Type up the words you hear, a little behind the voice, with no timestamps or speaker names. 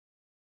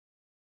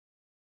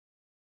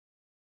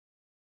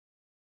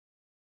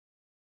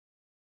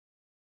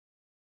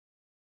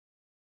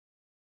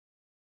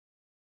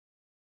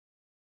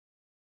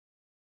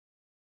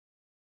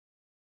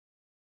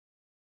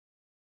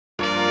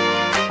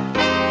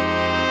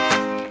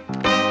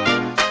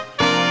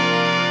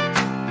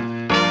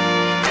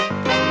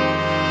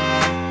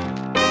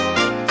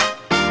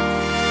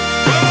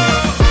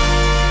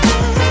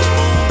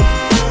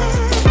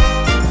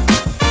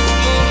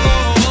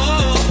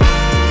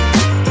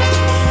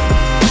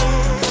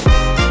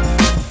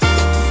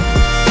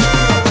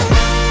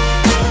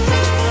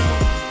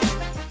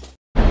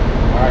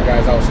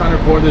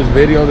record this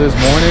video this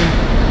morning,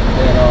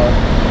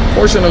 and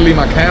fortunately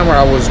my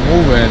camera was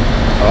moving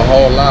a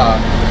whole lot.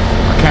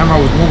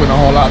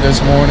 This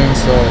morning,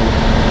 so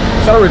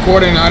I started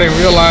recording. I didn't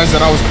realize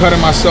that I was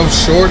cutting myself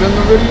short in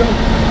the video.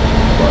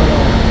 But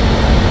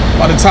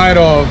by the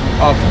title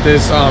of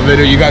this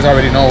video, you guys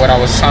already know what I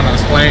was trying to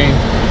explain,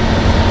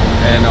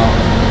 and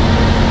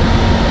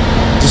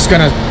just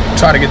gonna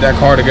try to get that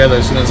car together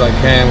as soon as I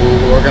can.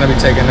 We're gonna be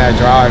taking that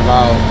drive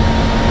out.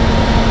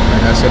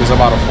 Like I said, it's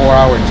about a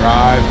 4-hour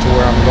drive to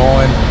where I'm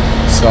going.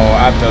 So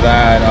after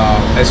that,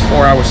 it's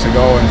 4 hours to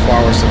go and 4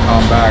 hours to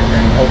come back,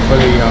 and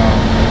hopefully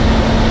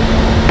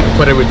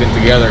put everything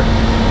together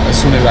as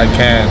soon as I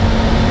can.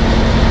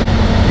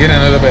 Getting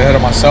a little bit ahead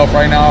of myself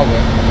right now,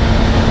 but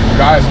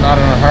guys, not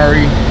in a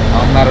hurry.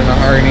 I'm not in a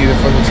hurry neither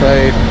for the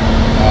trade.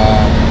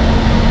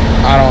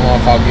 I don't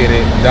know if I'll get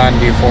it done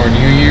before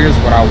New Year's,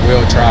 but I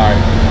will try.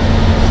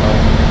 So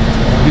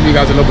I'll give you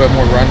guys a little bit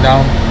more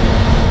rundown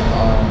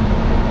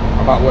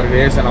about what it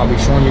is, and I'll be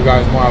showing you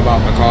guys more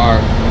about the car.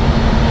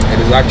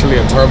 It is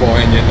actually a turbo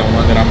engine, the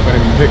one that I'm going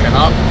to be picking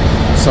up.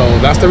 So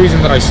that's the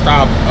reason that I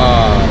stopped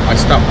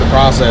the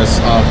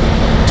process of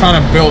trying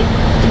to build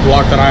the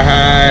block that I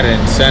had and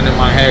sending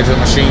my head to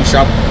the machine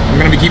shop. I'm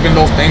going to be keeping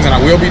those things, and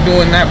I will be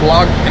doing that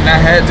block and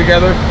that head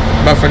together.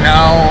 But for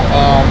now,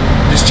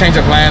 just change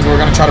of plans. We're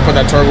going to try to put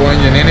that turbo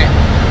engine in it,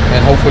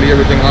 and hopefully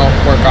everything will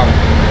work out.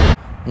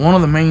 One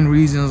of the main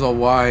reasons of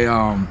why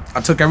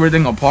I took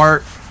everything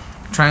apart,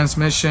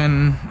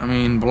 transmission,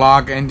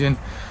 block, engine,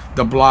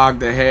 the block,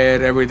 the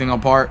head, everything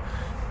apart,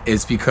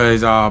 it's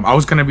because I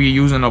was going to be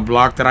using a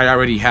block that I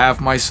already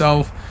have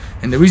myself.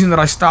 And the reason that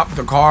I stopped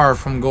the car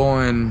from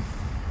going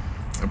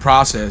the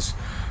process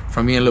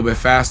from being a little bit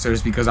faster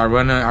is because I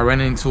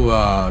ran into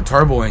a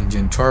turbo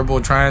engine,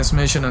 turbo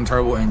transmission and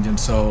turbo engine.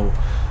 So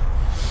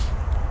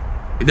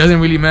it doesn't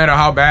really matter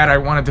how bad I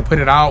wanted to put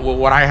it out with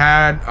what I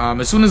had.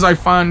 As soon as I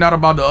find out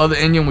about the other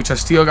engine, which I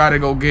still got to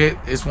go get,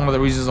 it's one of the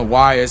reasons of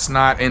why it's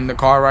not in the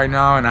car right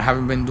now and I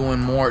haven't been doing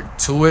more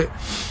to it.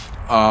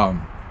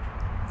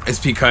 It's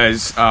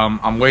because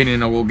I'm waiting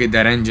to go get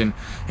that engine,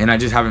 and I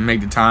just haven't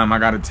made the time. I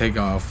got to take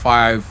a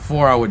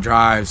 4-hour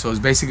drive, so it's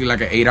basically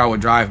like an 8-hour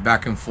drive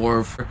back and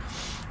forth.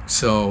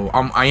 So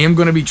I am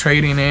going to be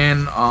trading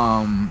in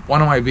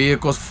one of my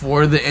vehicles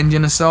for the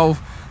engine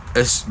itself.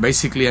 It's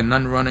basically a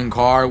non-running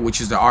car, which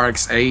is the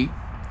RX-8.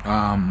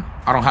 I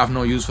don't have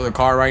no use for the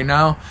car right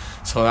now,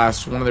 so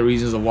that's one of the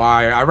reasons of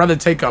why I'd rather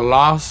take a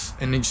loss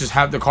and then just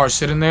have the car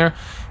sitting there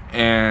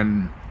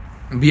and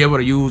be able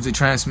to use the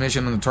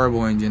transmission and the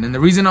turbo engine. And the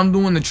reason I'm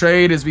doing the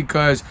trade is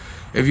because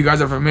if you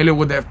guys are familiar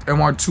with the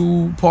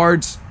MR2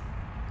 parts,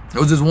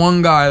 there was this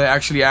one guy that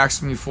actually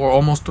asked me for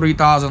almost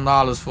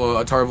 $3,000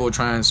 for a turbo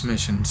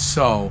transmission.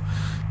 So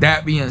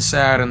that being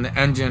said, and the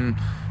engine,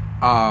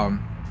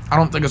 I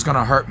don't think it's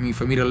gonna hurt me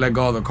for me to let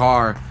go of the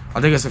car. I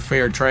think it's a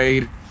fair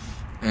trade.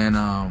 And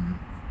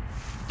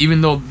even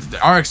though the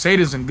RX-8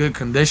 is in good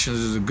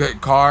conditions, it's a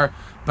good car,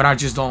 but I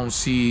just don't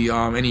see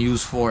any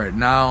use for it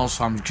now,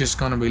 so I'm just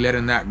gonna be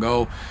letting that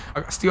go.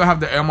 I still have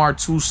the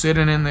MR2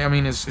 sitting in there.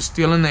 It's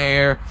still in the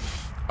air.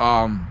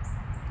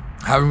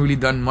 Haven't really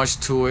done much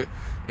to it,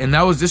 and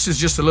this is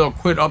just a little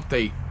quick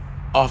update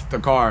of the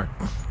car.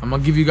 I'm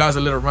gonna give you guys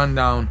a little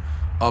rundown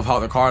of how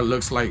the car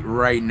looks like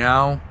right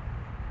now.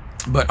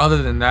 But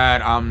other than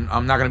that,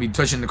 I'm not gonna be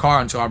touching the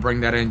car until I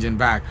bring that engine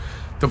back.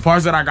 The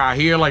parts that I got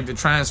here, like the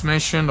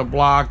transmission, the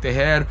block, the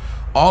head,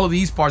 all of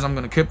these parts I'm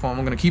gonna keep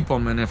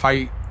them. And if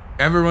I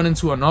ever run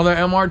into another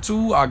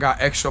MR2, I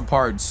got extra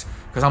parts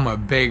because I'm a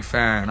big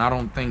fan. I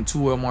don't think 2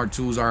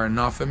 MR2s are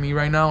enough for me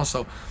right now.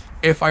 So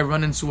if I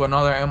run into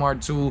another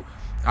MR2,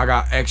 I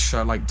got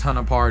extra, like, ton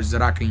of parts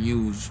that I can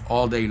use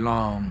all day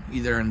long,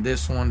 either in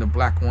this one, the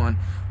black one,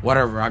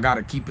 whatever. I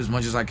gotta keep as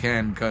much as I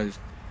can because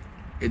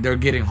they're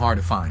getting hard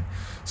to find.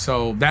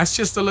 So that's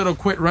just a little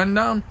quick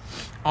rundown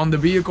on the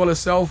vehicle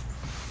itself.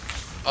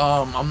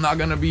 I'm not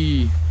gonna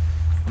be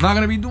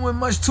doing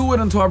much to it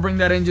until I bring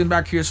that engine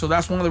back here. So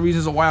that's one of the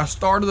reasons why I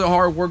started the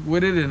hard work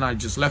with it, and I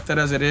just left it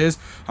as it is.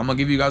 I'm gonna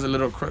give you guys a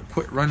little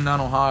quick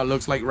rundown on how it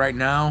looks like right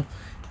now,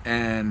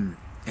 and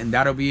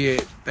that'll be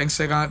it. Thanks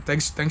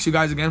you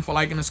guys again for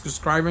liking and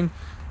subscribing.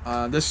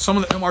 This some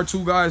of the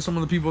MR2 guys, some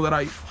of the people that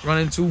I run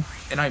into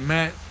and I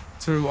met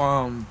through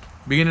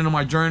beginning of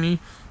my journey.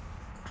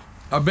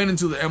 I've been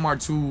into the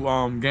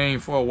MR2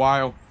 game for a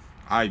while.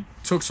 I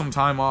took some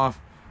time off.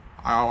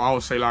 I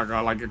would say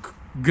like a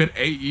good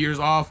 8 years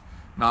off.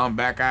 Now I'm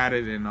back at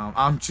it, and I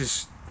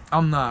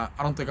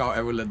don't think I'll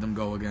ever let them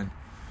go again.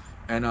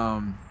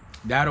 And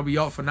that'll be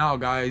all for now,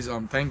 guys.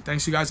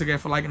 Thanks you guys again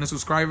for liking and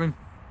subscribing,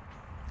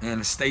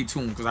 and stay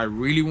tuned because I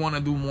really want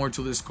to do more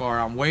to this car.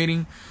 I'm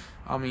waiting.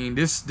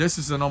 This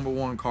is the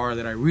 #1 car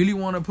that I really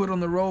want to put on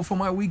the road for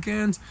my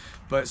weekends,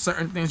 but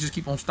certain things just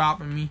keep on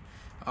stopping me.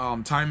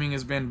 Timing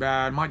has been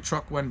bad. My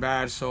truck went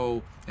bad,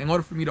 so in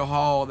order for me to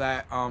haul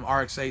that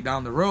RX-8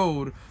 down the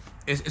road,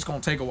 it's gonna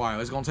take a while.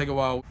 It's gonna take a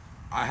while.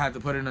 I had to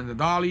put it in the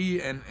dolly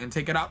and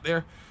take it out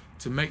there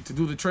to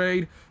do the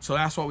trade. So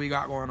that's what we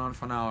got going on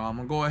for now. I'm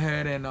gonna go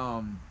ahead and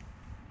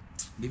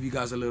give you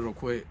guys a little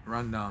quick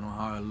rundown on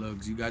how it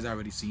looks. You guys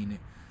already seen it,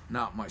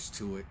 not much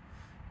to it.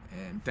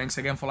 And thanks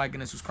again for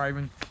liking and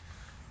subscribing,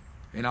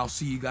 and I'll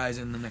see you guys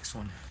in the next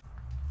one.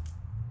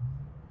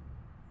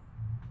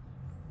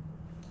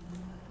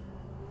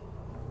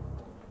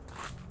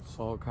 It's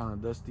all kind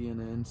of dusty in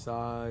the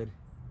inside,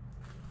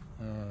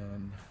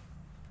 and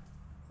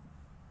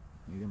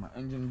you get my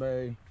engine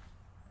bay.